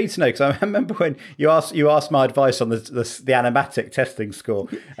 I'm intrigued to know, because I remember when you asked my advice on the animatic testing score,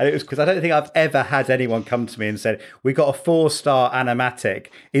 and it was because I don't think I've ever had anyone come to me and said, we got a 4-star animatic,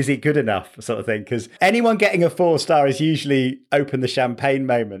 is it good enough, sort of thing? Because anyone getting a 4-star is usually open the champagne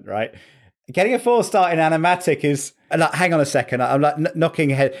moment, right? Getting a 4-star in animatic is like, hang on a second, I'm like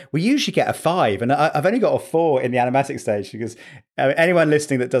knocking ahead. We usually get a 5, and I've only got a 4 in the animatic stage, because anyone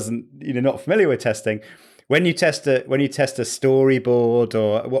listening that doesn't, not familiar with testing, when you test a storyboard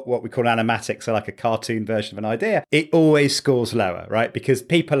or what we call animatic, so like a cartoon version of an idea, it always scores lower, right? Because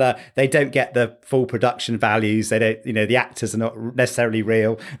people they don't get the full production values. They don't, the actors are not necessarily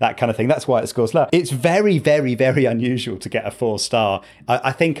real, that kind of thing. That's why it scores low. It's very, very, very unusual to get a 4-star.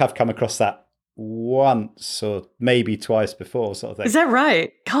 I think I've come across that once or maybe twice before, sort of thing. Is that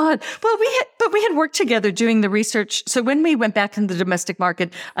right? God. Well, we had worked together doing the research. So when we went back in the domestic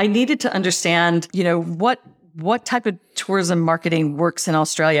market, I needed to understand, what type of tourism marketing works in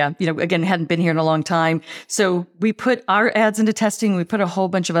Australia. Again, hadn't been here in a long time. So we put our ads into testing. We put a whole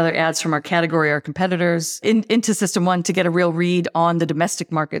bunch of other ads from our category, our competitors, into System One to get a real read on the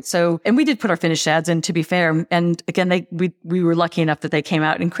domestic market. So, and we did put our finished ads in, to be fair. And again, we were lucky enough that they came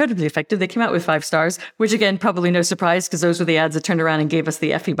out incredibly effective. They came out with 5 stars, which again, probably no surprise, because those were the ads that turned around and gave us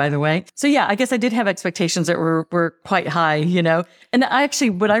the Effie, by the way. So yeah, I guess I did have expectations that were quite high, And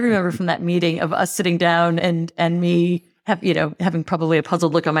what I remember from that meeting of us sitting down and me having probably a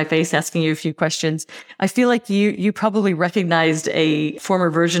puzzled look on my face, asking you a few questions, I feel like you probably recognized a former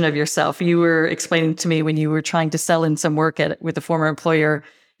version of yourself. You were explaining to me when you were trying to sell in some work with a former employer,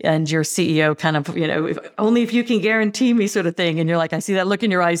 and your CEO kind of, only if you can guarantee me, sort of thing. And you're like, I see that look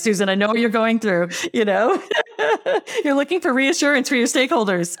in your eyes, Susan. I know what you're going through, You're looking for reassurance for your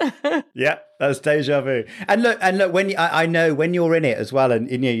stakeholders. Yeah, that's deja vu. And look, when I know when you're in it as well, and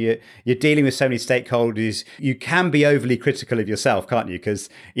you're dealing with so many stakeholders, you can be overly critical of yourself, can't you? Because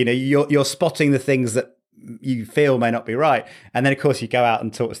you're spotting the things that you feel may not be right. And then, of course, you go out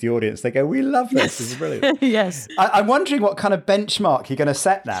and talk to the audience. They go, we love this. Yes. This is brilliant. Yes. I'm wondering what kind of benchmark you're going to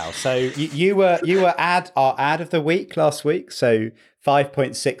set now. So you were our ad of the week last week. So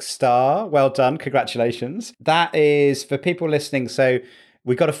 5.6 star. Well done. Congratulations. That is for people listening. So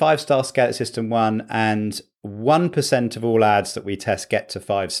we got a 5-star scale at System 1, and 1% of all ads that we test get to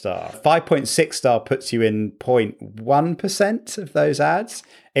 5-star. 5.6 star puts you in 0.1% of those ads.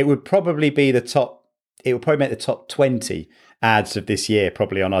 It would probably be make the top 20 ads of this year,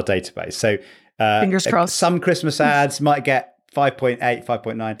 probably on our database. So fingers crossed. Some Christmas ads might get 5.8,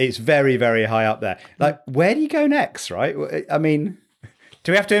 5.9. It's very, very high up there. Like, where do you go next, right? I mean,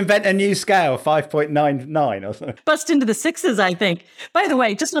 do we have to invent a new scale, 5.99 or something? Bust into the sixes, I think. By the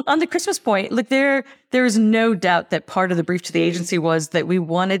way, just on the Christmas point, look, there is no doubt that part of the brief to the agency was that we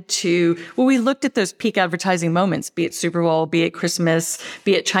wanted to, we looked at those peak advertising moments, be it Super Bowl, be it Christmas,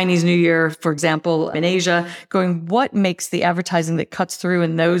 be it Chinese New Year, for example, in Asia, going, what makes the advertising that cuts through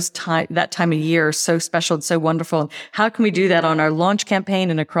in that time of year so special and so wonderful? How can we do that on our launch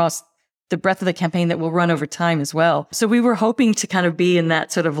campaign and across the breadth of the campaign that will run over time as well? So we were hoping to kind of be in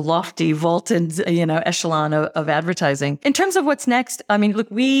that sort of lofty, vaulted, echelon of advertising. In terms of what's next, I mean, look,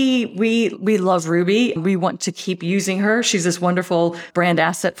 we love Ruby. We want to keep using her. She's this wonderful brand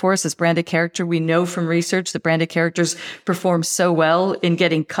asset for us, this branded character. We know from research that branded characters perform so well in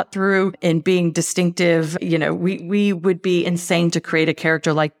getting cut through, in being distinctive. We would be insane to create a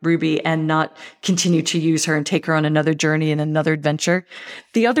character like Ruby and not continue to use her and take her on another journey and another adventure.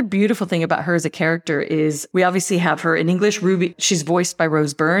 The other beautiful thing about her as a character is we obviously have her in English. Ruby, she's voiced by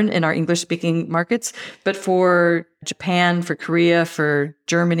Rose Byrne in our English-speaking markets, but for Japan, for Korea, for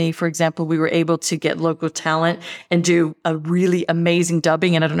Germany, for example, we were able to get local talent and do a really amazing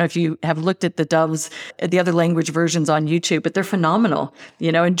dubbing. And I don't know if you have looked at the dubs, the other language versions on YouTube, but they're phenomenal.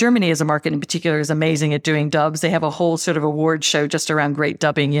 And Germany as a market in particular is amazing at doing dubs. They have a whole sort of award show just around great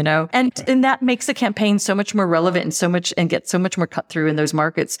dubbing, and that makes the campaign so much more relevant and get so much more cut through in those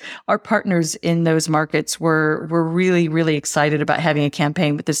markets. Our partners in those markets were really, really excited about having a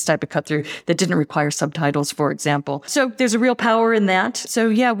campaign with this type of cut through that didn't require subtitles, for example. So there's a real power in that. So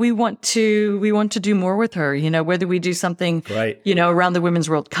yeah, we want to do more with her, whether we do something, right, around the Women's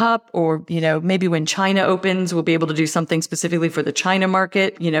World Cup, or, maybe when China opens, we'll be able to do something specifically for the China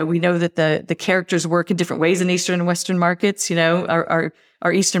market. We know that the characters work in different ways in Eastern and Western markets.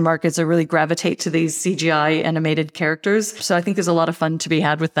 Our Eastern markets are really gravitate to these CGI animated characters. So I think there's a lot of fun to be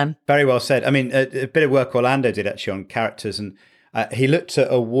had with them. Very well said. I mean, a bit of work Orlando did actually on characters, and he looked at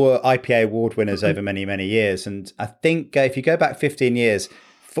IPA award winners over many, many years. And I think if you go back 15 years,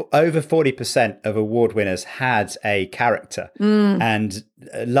 over 40% of award winners had a character. And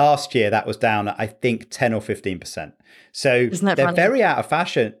last year that was down at, I think, 10 or 15%. So they're funny? Very out of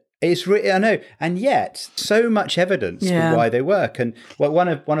fashion. It's really, I know, and yet so much evidence for why they work. And one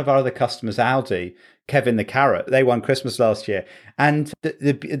of our other customers, Aldi, Kevin the Carrot, they won Christmas last year. And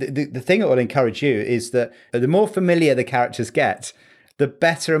the thing that will encourage you is that the more familiar the characters get, the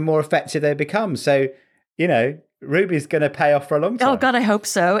better and more effective they become. So, Ruby's going to pay off for a long time. Oh God, I hope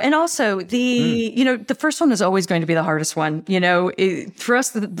so. And also the first one is always going to be the hardest one. For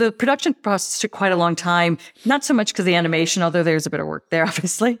us, the production process took quite a long time, not so much because of the animation, although there's a bit of work there,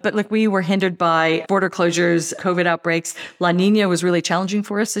 obviously. But we were hindered by border closures, COVID outbreaks. La Nina was really challenging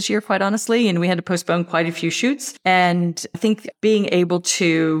for us this year, quite honestly. And we had to postpone quite a few shoots. And I think being able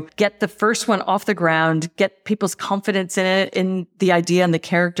to get the first one off the ground, get people's confidence in it, in the idea and the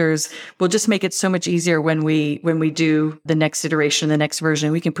characters, will just make it so much easier when we do the next iteration, the next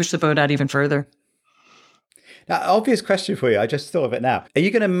version. We can push the boat out even further. Now, obvious question for you. I just thought of it now. Are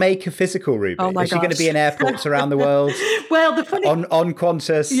you going to make a physical Ruby? Oh my Is she going to be in airports around the world? Well, the funny on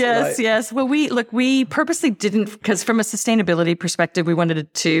Qantas. Yes. Well, we purposely didn't, because from a sustainability perspective, we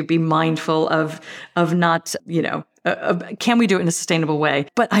wanted to be mindful of not, can we do it in a sustainable way?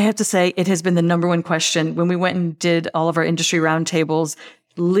 But I have to say, it has been the number one question when we went and did all of our industry roundtables.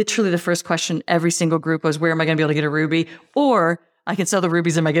 Literally the first question every single group was, where am I going to be able to get a Ruby? Or I can sell the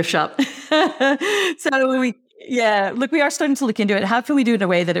rubies in my gift shop. So we are starting to look into it. How can we do it in a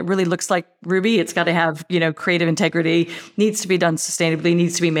way that it really looks like Ruby? It's got to have, creative integrity, needs to be done sustainably,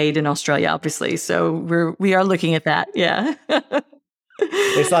 needs to be made in Australia, obviously. So we are looking at that. Yeah.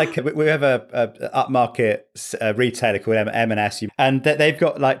 It's like we have a upmarket retailer called M&S, and they've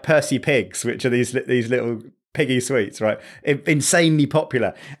got like Percy Pigs, which are these little Piggy Sweets, right? Insanely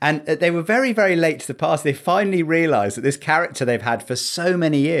popular. And they were very, very late to the party. They finally realised that this character they've had for so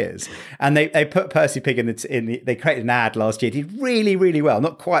many years, and they put Percy Pig they created an ad last year. It did really, really well.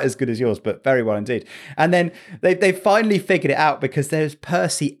 Not quite as good as yours, but very well indeed. And then they finally figured it out because there's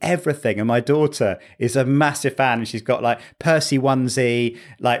Percy everything. And my daughter is a massive fan, and she's got like Percy onesie,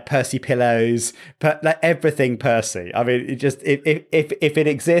 like Percy pillows, like everything Percy. I mean, it just if it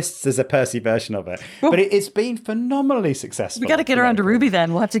exists, there's a Percy version of it. But it's been phenomenally successful. We got to get her onto Ruby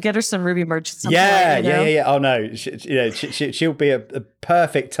then. We'll have to get her some Ruby merch at some point. Yeah. Oh no, she'll be a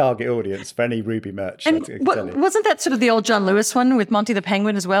perfect target audience for any Ruby merch. And wasn't that sort of the old John Lewis one with Monty the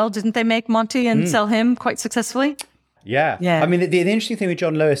Penguin as well? Didn't they make Monty and sell him quite successfully? Yeah. I mean, the interesting thing with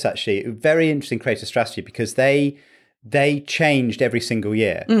John Lewis, actually, very interesting creative strategy, because they changed every single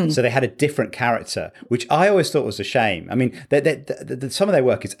year. So they had a different character, which I always thought was a shame. I mean, some of their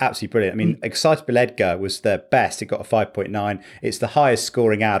work is absolutely brilliant. I mean, Excitable Edgar was their best. It got a 5.9. It's the highest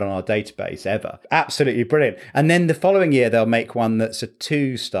scoring ad on our database ever. Absolutely brilliant. And then the following year, they'll make one that's a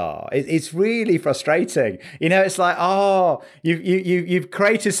 2-star. It's really frustrating. You know, it's like, you've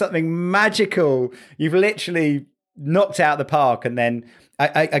created something magical. You've literally knocked it out of the park, and then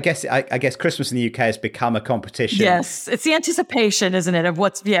I guess Christmas in the UK has become a competition. Yes, it's the anticipation, isn't it, of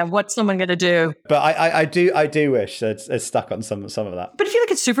what's someone going to do. But I do wish it's stuck on some of that. But if you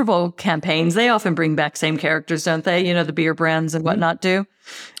look at Super Bowl campaigns, they often bring back same characters, don't they? You know, the beer brands and whatnot do.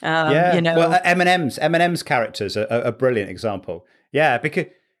 Well, M&M's characters are a brilliant example. Yeah, because.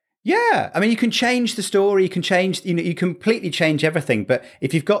 Yeah, I mean, you can change the story, you completely change everything. But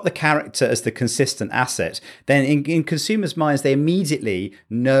if you've got the character as the consistent asset, then in consumers' minds, they immediately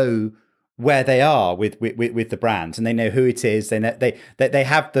know where they are with the brand, and they know who it is. They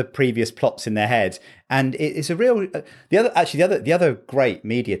have the previous plots in their head, and it's a real. The other great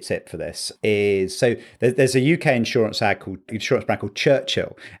media tip for this is, so there's a UK insurance brand called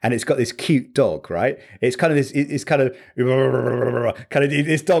Churchill, and it's got this cute dog, right? It's kind of this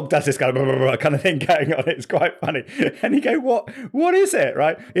dog does this kind of thing going on. It's quite funny, and you go, what is it,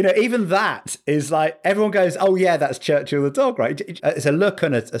 right? You know, even that is like, everyone goes, oh yeah, that's Churchill the dog, right? It's a look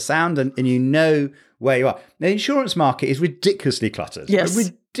and a sound, and you know where you are. The insurance market is ridiculously cluttered. Yes.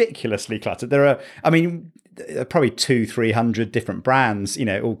 Ridiculously cluttered. There are probably 200-300 different brands, you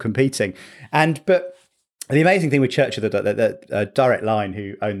know, all competing. But the amazing thing with Churchill, the Direct Line,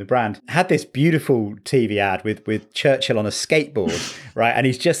 who own the brand, had this beautiful TV ad with Churchill on a skateboard, right? And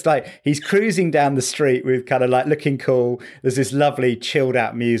he's just like, he's cruising down the street with kind of like looking cool. There's this lovely chilled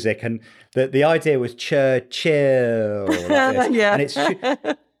out music, and the idea was Churchill. Like yeah. And it's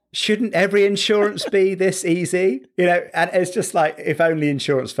shouldn't every insurance be this easy? You know, and it's just like, if only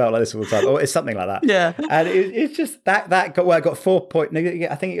insurance felt like this all the time, or it's something like that. Yeah. And it's just that got, I got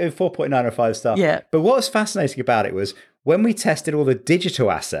 4.9 or 5 star. Yeah. But what was fascinating about it was, when we tested all the digital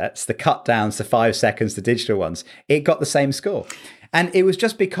assets, the cut downs to 5 seconds, the digital ones, it got the same score. And it was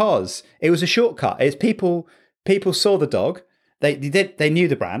just because it was a shortcut. It's people saw the dog, they knew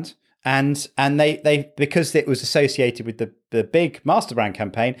the brand. And they because it was associated with the big master brand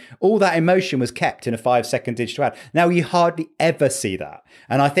campaign, all that emotion was kept in a 5-second digital ad. Now you hardly ever see that,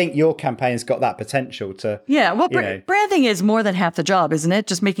 and I think your campaign's got that potential to. Yeah, well, branding is more than half the job, isn't it?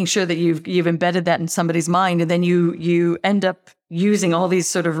 Just making sure that you've embedded that in somebody's mind, and then you end up using all these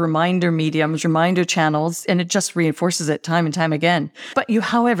sort of reminder mediums, reminder channels, and it just reinforces it time and time again. But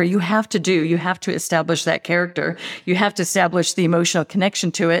however, you have to establish that character. You have to establish the emotional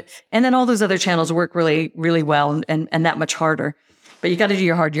connection to it. And then all those other channels work really, really well and that much harder. But you got to do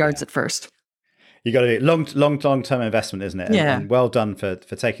your hard yards at first. You got to do long-term investment, isn't it? Yeah. And well done for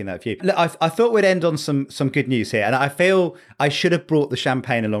taking that view. Look, I thought we'd end on some good news here, and I feel I should have brought the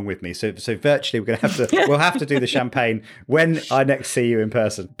champagne along with me. So virtually, we'll have to do the champagne when I next see you in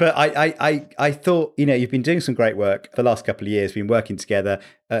person. But I thought, you know, you've been doing some great work for the last couple of years, been working together.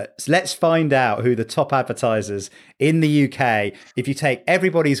 So let's find out who the top advertisers in the UK. If you take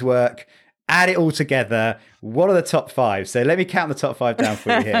everybody's work, add it all together, what are the top 5? So let me count the top 5 down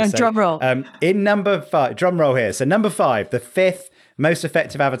for you here. So, drum roll. In number 5, drum roll here. So number 5, the 5th most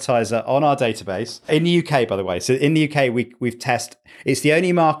effective advertiser on our database in the UK, by the way. So in the UK, we've tested. It's the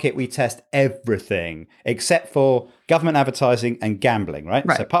only market we test everything except for government advertising and gambling, right?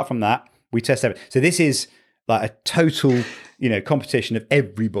 So apart from that, we test everything. So this is like a total, you know, competition of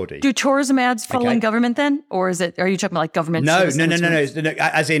everybody. Do tourism ads fall in government then? Or are you talking about like government? No. As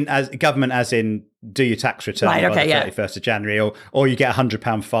in do your tax return by the 31st of January, or you get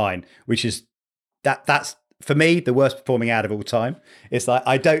 £100 fine, which is that's for me, the worst performing ad of all time. It's like,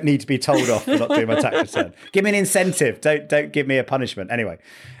 I don't need to be told off for not doing my tax return. Give me an incentive. Don't give me a punishment. Anyway,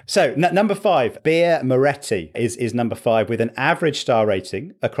 so number 5, Birra Moretti is number 5 with an average star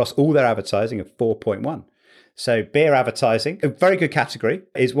rating across all their advertising of 4.1. So beer advertising, a very good category.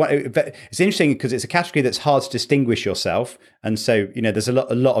 It's interesting because it's a category that's hard to distinguish yourself. And so, there's a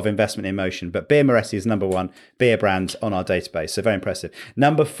lot of investment in motion. But Birra Moretti is number 1 beer brand on our database. So very impressive.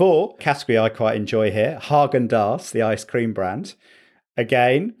 Number 4, category I quite enjoy here, Häagen-Dazs, the ice cream brand.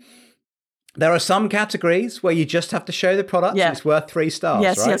 Again, there are some categories where you just have to show the product and it's worth 3 stars.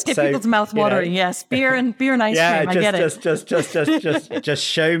 Yes, right? yes, get people's mouth watering. Yes, beer and ice cream. I get it. Just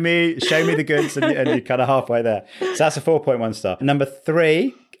show me the goods, and you're kind of halfway there. So that's a 4.1 star. Number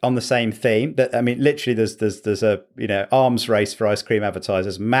 3 on the same theme. Literally, there's a arms race for ice cream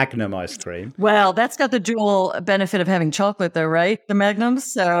advertisers. Magnum ice cream. Well, that's got the dual benefit of having chocolate, though, right? The Magnums.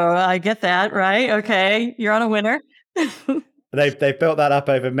 So I get that, right? Okay, you're on a winner. They've built that up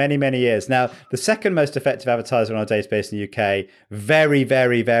over many, many years. Now, the second most effective advertiser on our database in the UK, very,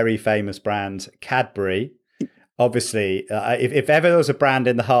 very, very famous brand, Cadbury. Obviously, if ever there was a brand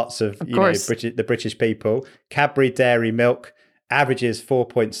in the hearts of the British people, Cadbury Dairy Milk averages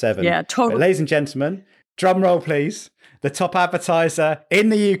 4.7. Yeah, totally. But ladies and gentlemen, drum roll, please. The top advertiser in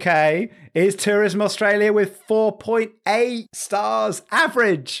the UK is Tourism Australia with 4.8 stars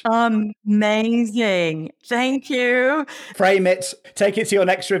average. Amazing. Thank you. Frame it. Take it to your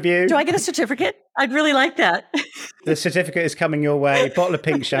next review. Do I get a certificate? I'd really like that. The certificate is coming your way. Bottle of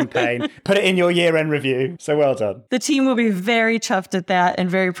pink champagne. Put it in your year-end review. So well done. The team will be very chuffed at that and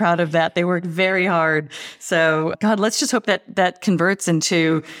very proud of that. They worked very hard. So, God, let's just hope that converts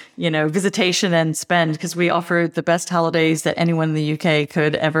into, visitation and spend, because we offer the best holidays that anyone in the UK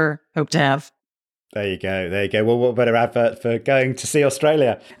could ever hope to have. There you go. Well, what better advert for going to see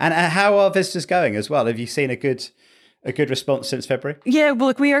Australia? And how are visitors going as well? Have you seen a good response since February? Yeah, well,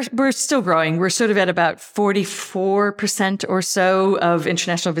 look, we're still growing. We're sort of at about 44% or so of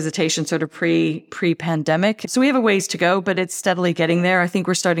international visitation, sort of pre-pandemic. So we have a ways to go, but it's steadily getting there. I think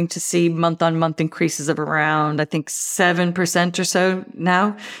we're starting to see month-on-month increases of around, 7% or so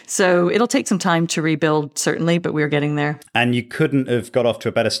now. So it'll take some time to rebuild, certainly, but we're getting there. And you couldn't have got off to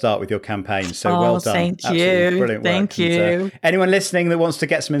a better start with your campaign. So well done. Thank Absolutely you. Brilliant work. Thank you. And, anyone listening that wants to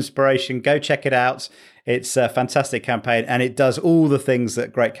get some inspiration, go check it out. It's a fantastic campaign, and it does all the things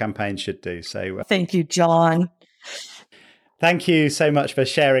that great campaigns should do. So thank you, John. Thank you so much for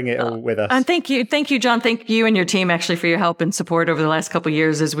sharing it all with us. And thank you, John. Thank you and your team actually for your help and support over the last couple of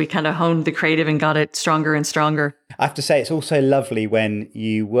years as we kind of honed the creative and got it stronger and stronger. I have to say, it's also lovely when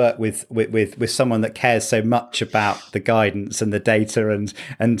you work with someone that cares so much about the guidance and the data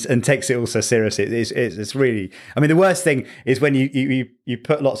and takes it all so seriously. It's really, the worst thing is when you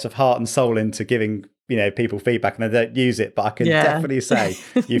put lots of heart and soul into giving people feedback and they don't use it, but I can definitely say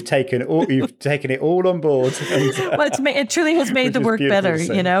you've taken it all on board. And, well, it truly has made the work better,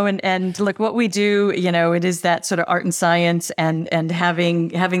 and look, what we do, it is that sort of art and science, and having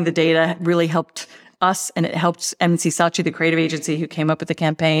the data really helped us, and it helped M&C Saatchi, the creative agency who came up with the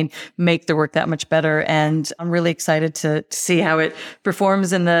campaign, make the work that much better. And I'm really excited to see how it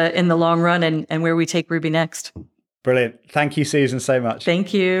performs in the long run and where we take Ruby next. Brilliant. Thank you, Susan, so much.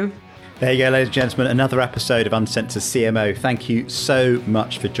 Thank you. There you go, ladies and gentlemen, another episode of Uncensored CMO. Thank you so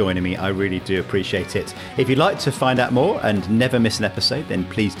much for joining me. I really do appreciate it. If you'd like to find out more and never miss an episode, then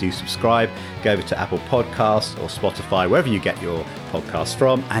please do subscribe. Go over to Apple Podcasts or Spotify, wherever you get your podcasts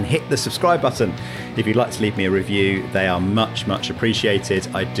from, and hit the subscribe button. If you'd like to leave me a review, they are much, much appreciated.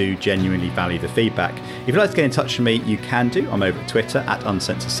 I do genuinely value the feedback. If you'd like to get in touch with me, you can do. I'm over at Twitter at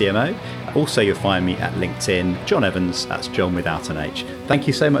UncensoredCMO. Also, you'll find me at LinkedIn, John Evans, that's John without an H. Thank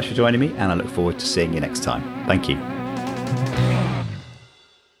you so much for joining me, and I look forward to seeing you next time. Thank you.